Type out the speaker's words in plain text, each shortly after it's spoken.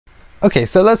Okay,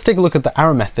 so let's take a look at the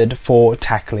arrow method for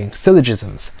tackling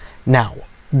syllogisms. Now,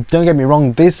 don't get me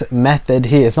wrong, this method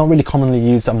here is not really commonly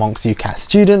used amongst UCAT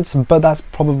students, but that's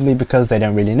probably because they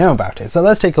don't really know about it. So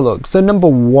let's take a look. So number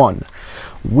one,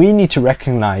 we need to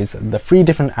recognize the 3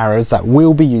 different arrows that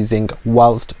we'll be using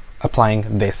whilst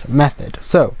applying this method.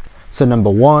 So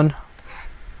number 1,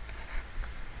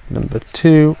 number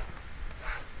 2,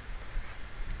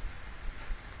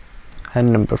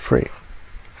 and number 3.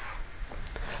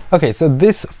 Okay, so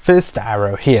this first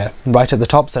arrow here, right at the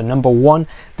top, so number 1,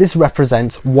 this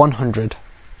represents 100%.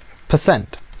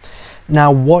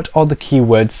 Now, what are the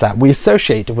keywords that we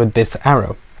associate with this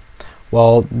arrow?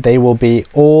 Well, they will be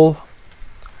all,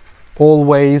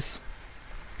 always,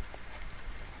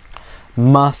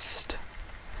 must.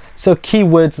 So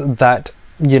keywords that,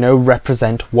 you know,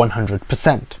 represent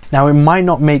 100%. Now, it might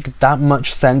not make that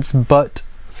much sense, but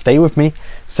stay with me.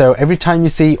 So every time you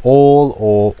see all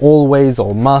or always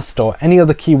or must or any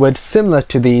other keyword similar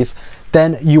to these,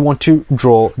 then you want to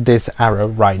draw this arrow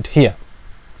right here.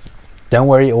 Don't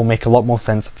worry, it will make a lot more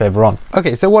sense further on.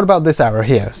 Okay, so what about this arrow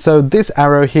here? So this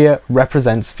arrow here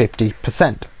represents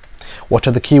 50%. What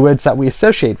are the keywords that we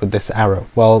associate with this arrow?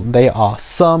 Well, they are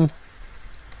some,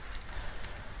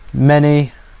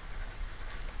 many,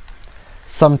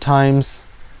 sometimes,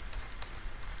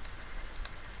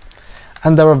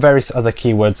 and there are various other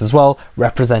keywords as well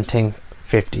representing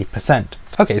 50%.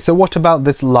 Okay, so what about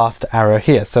this last arrow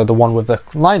here? So the one with the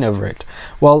line over it.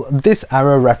 Well, this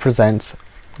arrow represents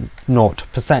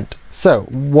 0%. So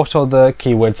what are the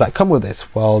keywords that come with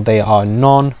this? Well, they are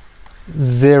none,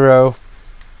 zero,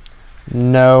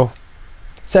 no.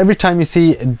 So every time you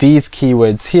see these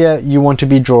keywords here, you want to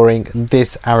be drawing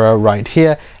this arrow right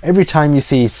here. Every time you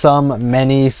see some,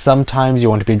 many, sometimes, you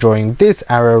want to be drawing this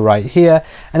arrow right here.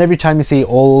 And every time you see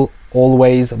all,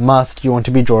 always, must, you want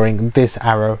to be drawing this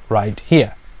arrow right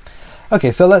here.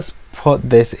 Okay, so let's put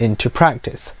this into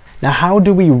practice. Now, how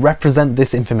do we represent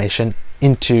this information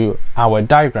into our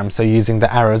diagram? So using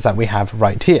the arrows that we have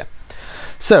right here.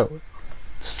 So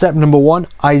step number 1,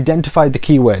 identify the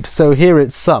keyword. So here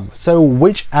it's some. So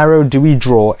which arrow do we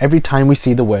draw every time we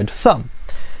see the word some?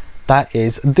 That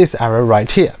is this arrow right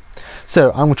here.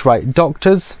 So I'm going to write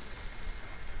doctors,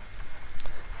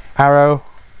 arrow,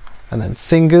 and then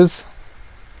singers.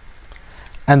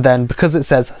 And then because it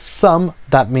says some,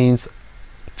 that means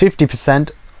 50%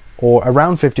 or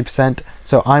around 50%.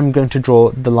 So I'm going to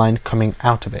draw the line coming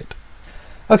out of it.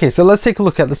 Okay, so let's take a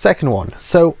look at the second one.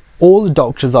 So all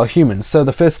doctors are humans. So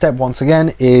the first step once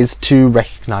again is to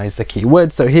recognize the key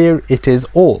word. So here it is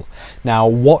all. Now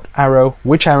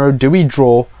which arrow do we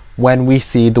draw when we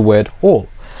see the word all?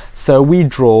 So we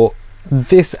draw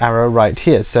this arrow right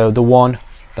here. So the one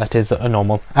that is a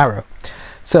normal arrow.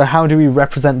 So how do we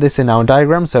represent this in our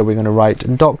diagram? So we're going to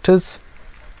write doctors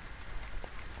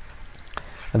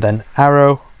and then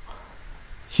arrow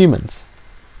humans.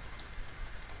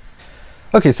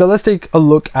 Okay, so let's take a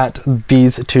look at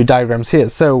these 2 diagrams here.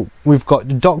 So we've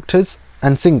got doctors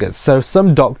and singers. So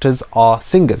some doctors are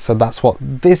singers. So that's what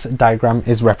this diagram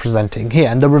is representing here.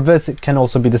 And the reverse, it can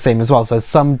also be the same as well. So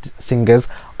some singers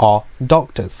are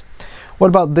doctors. What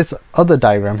about this other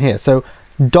diagram here? So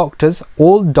doctors,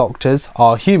 all doctors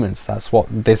are humans. That's what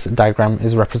this diagram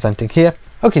is representing here.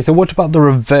 Okay, so what about the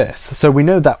reverse? So we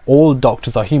know that all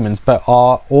doctors are humans, but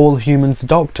are all humans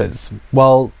doctors?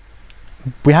 Well,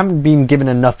 we haven't been given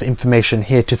enough information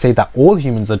here to say that all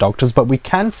humans are doctors, but we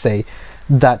can say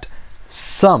that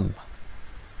some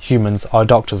humans are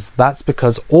doctors. That's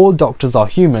because all doctors are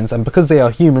humans, and because they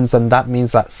are humans, then that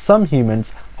means that some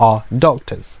humans are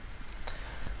doctors.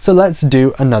 So let's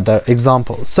do another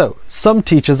example. So some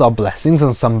teachers are blessings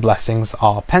and some blessings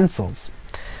are pencils.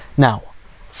 Now,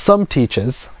 some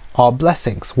teachers are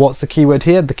blessings. What's the keyword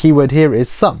here? The keyword here is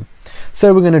some.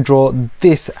 So we're going to draw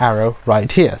this arrow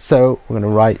right here. So we're going to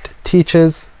write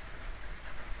teachers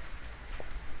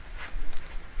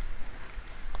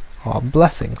are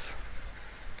blessings.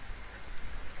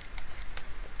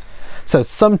 So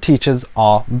some teachers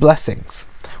are blessings.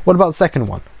 What about the second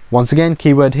one? Once again,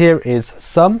 keyword here is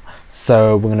some.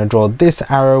 So we're going to draw this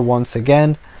arrow once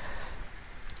again.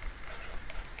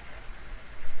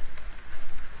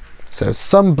 So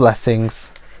some blessings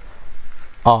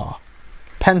are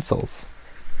pencils.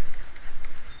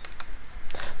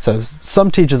 So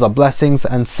some teachers are blessings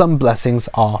and some blessings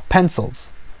are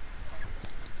pencils.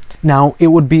 Now it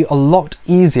would be a lot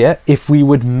easier if we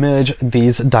would merge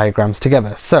these diagrams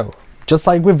together. So just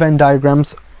like with Venn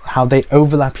diagrams, how they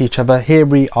overlap each other, here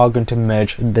we are going to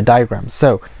merge the diagrams.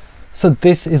 So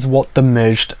this is what the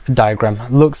merged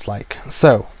diagram looks like.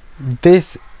 So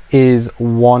this is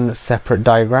one separate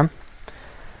diagram.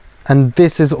 and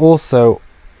this is also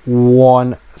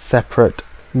one separate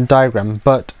diagram,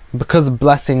 but because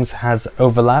blessings has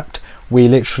overlapped, we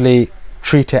literally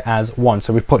treat it as one,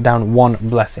 so we put down one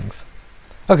blessings.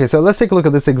 Okay, so let's take a look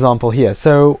at this example here.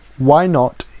 So why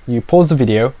not you pause the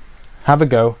video, have a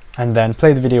go, and then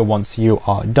play the video once you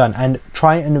are done, and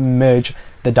try and merge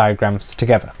the diagrams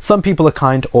together. Some people are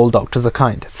kind, all doctors are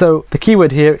kind. So the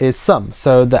keyword here is some.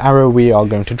 So the arrow we are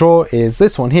going to draw is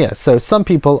this one here. So some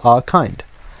people are kind.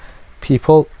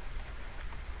 People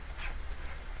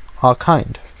are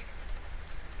kind.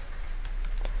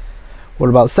 What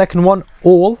about the second one?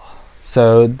 All.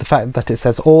 So the fact that it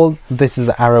says all, this is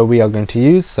the arrow we are going to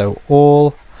use. So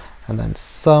all, and then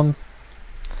some.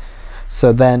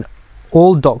 So then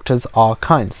all doctors are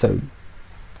kind. So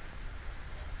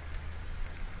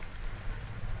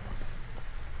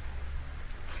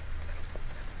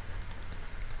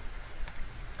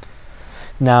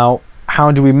now,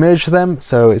 how do we merge them?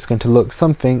 So it's going to look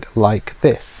something like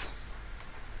this.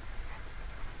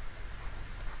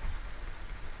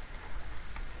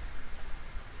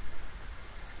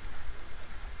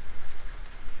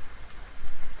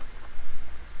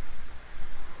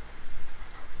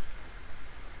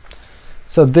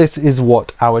 So this is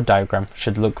what our diagram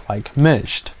should look like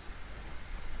merged.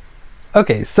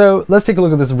 Okay, so let's take a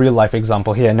look at this real life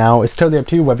example here. Now, it's totally up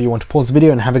to you whether you want to pause the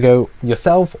video and have a go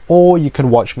yourself, or you can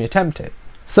watch me attempt it.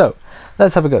 So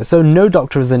let's have a go. So no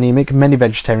doctor is anemic, many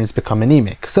vegetarians become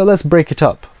anemic. So let's break it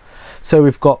up. So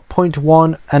we've got point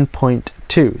 1 and point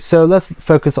 2. So let's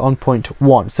focus on point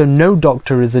 1. So no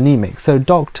doctor is anemic. So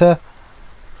doctor,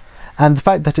 and the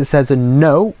fact that it says a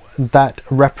no, that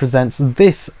represents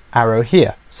this arrow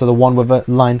here. So the one with a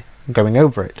line going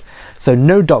over it. So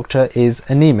no doctor is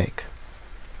anemic.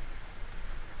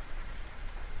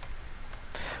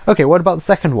 Okay, what about the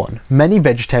second one? Many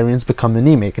vegetarians become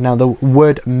anemic. Now the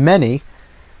word many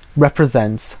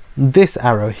represents this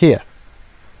arrow here.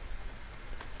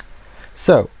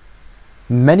 So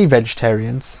many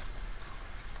vegetarians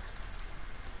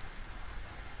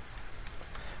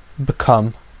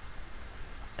become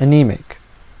anemic.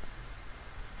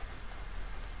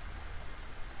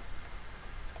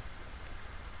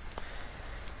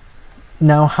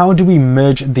 Now, how do we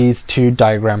merge these two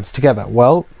diagrams together?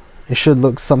 Well, it should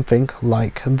look something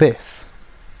like this.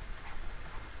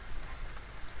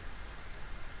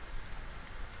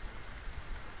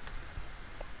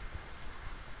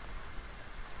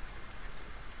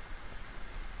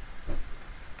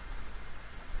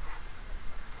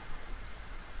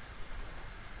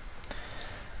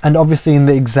 And obviously in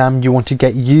the exam you want to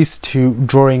get used to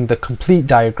drawing the complete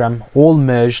diagram all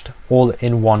merged, all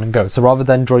in one go. So rather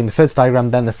than drawing the first diagram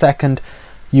then the second,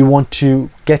 you want to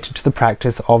get into the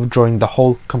practice of drawing the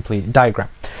whole complete diagram.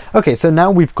 Okay, so now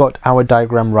we've got our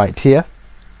diagram right here.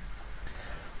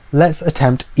 Let's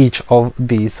attempt each of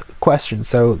these questions.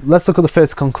 So let's look at the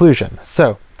first conclusion.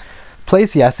 So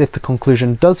place yes if the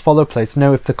conclusion does follow, place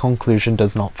no if the conclusion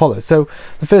does not follow. So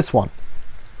the first one,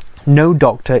 no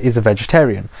doctor is a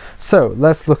vegetarian. So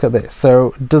let's look at this.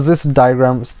 So does this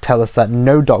diagram tell us that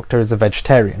no doctor is a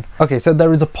vegetarian? Okay, so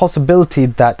there is a possibility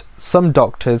that some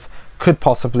doctors could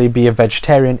possibly be a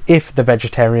vegetarian if the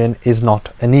vegetarian is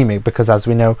not anemic, because as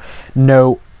we know,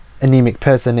 no anemic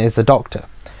person is a doctor.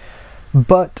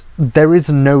 But there is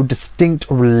no distinct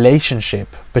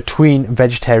relationship between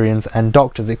vegetarians and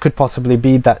doctors. It could possibly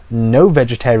be that no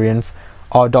vegetarians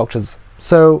are doctors.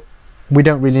 So we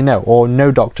don't really know, or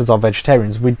no doctors are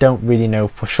vegetarians. We don't really know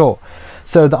for sure.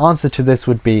 So the answer to this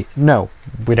would be no,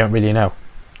 we don't really know,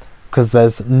 because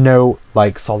there's no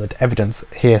solid evidence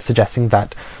here suggesting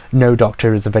that no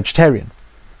doctor is a vegetarian.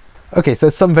 Okay, so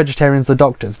some vegetarians are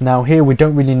doctors. Now here we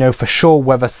don't really know for sure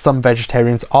whether some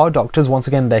vegetarians are doctors. Once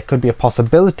again, there could be a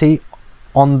possibility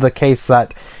on the case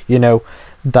that, you know,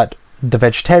 that the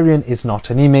vegetarian is not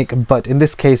anemic, but in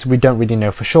this case we don't really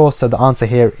know for sure, so the answer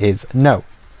here is no.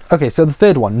 Okay, so the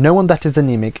third one, no one that is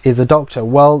anemic is a doctor.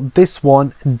 Well, this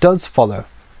one does follow.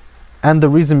 And the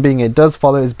reason being it does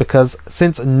follow is because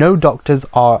since no doctors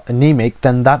are anemic,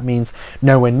 then that means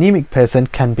no anemic person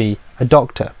can be a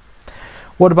doctor.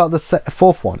 What about the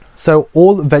fourth one? So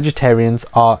all vegetarians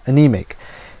are anemic.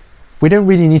 We don't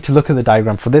really need to look at the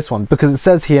diagram for this one, because it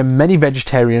says here many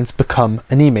vegetarians become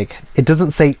anemic. It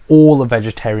doesn't say all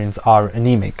vegetarians are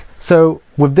anemic. So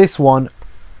with this one,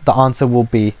 the answer will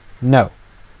be no.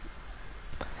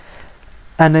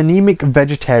 An anemic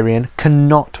vegetarian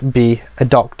cannot be a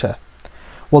doctor.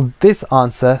 Well, this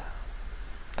answer,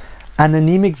 an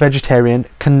anemic vegetarian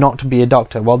cannot be a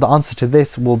doctor. Well, the answer to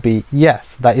this will be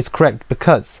yes, that is correct,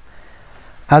 because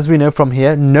as we know from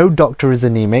here, no doctor is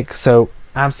anemic, so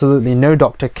absolutely no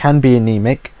doctor can be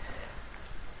anemic.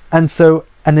 And so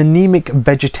an anemic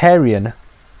vegetarian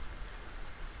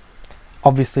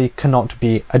obviously cannot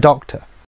be a doctor.